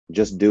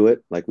just do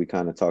it. Like we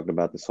kind of talked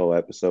about this whole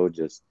episode,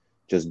 just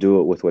do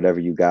it with whatever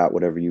you got,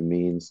 whatever you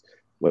means,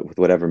 with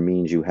whatever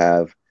means you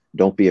have.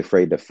 Don't be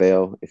afraid to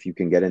fail. If you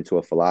can get into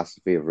a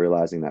philosophy of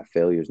realizing that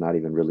failure is not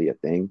even really a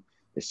thing,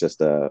 it's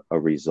just a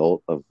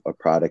result of a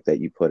product that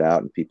you put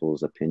out and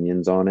people's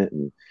opinions on it.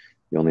 And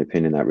the only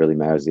opinion that really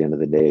matters at the end of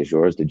the day is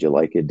yours. Did you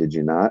like it? Did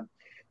you not?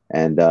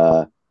 And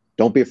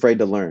don't be afraid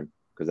to learn,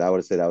 because I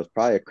would say that was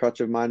probably a crutch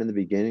of mine in the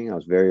beginning. I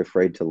was very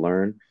afraid to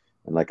learn.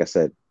 And like I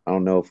said, I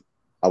don't know if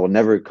I will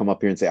never come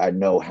up here and say I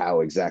know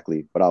how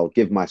exactly, but I'll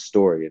give my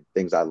story and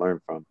things I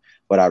learned from.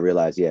 But I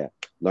realized, yeah,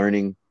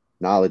 learning,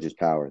 knowledge is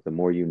power. The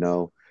more you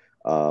know,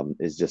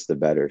 is just the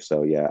better.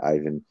 So yeah, I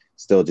even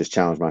still just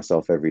challenge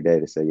myself every day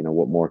to say,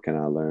 what more can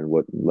I learn?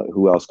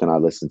 Who else can I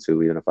listen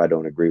to, even if I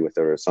don't agree with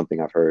it or something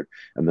I've heard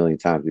a million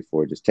times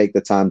before? Just take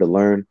the time to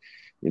learn.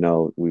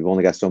 We've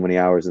only got so many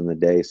hours in the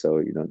day,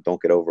 so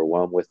don't get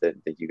overwhelmed with it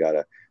and think you got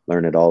to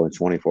learn it all in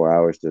 24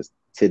 hours. Just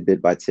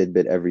tidbit by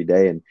tidbit every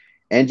day,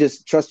 and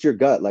just trust your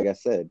gut. Like I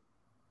said,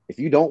 if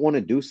you don't want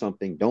to do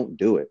something, don't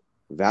do it.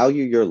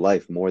 Value your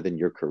life more than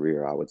your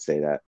career. I would say that.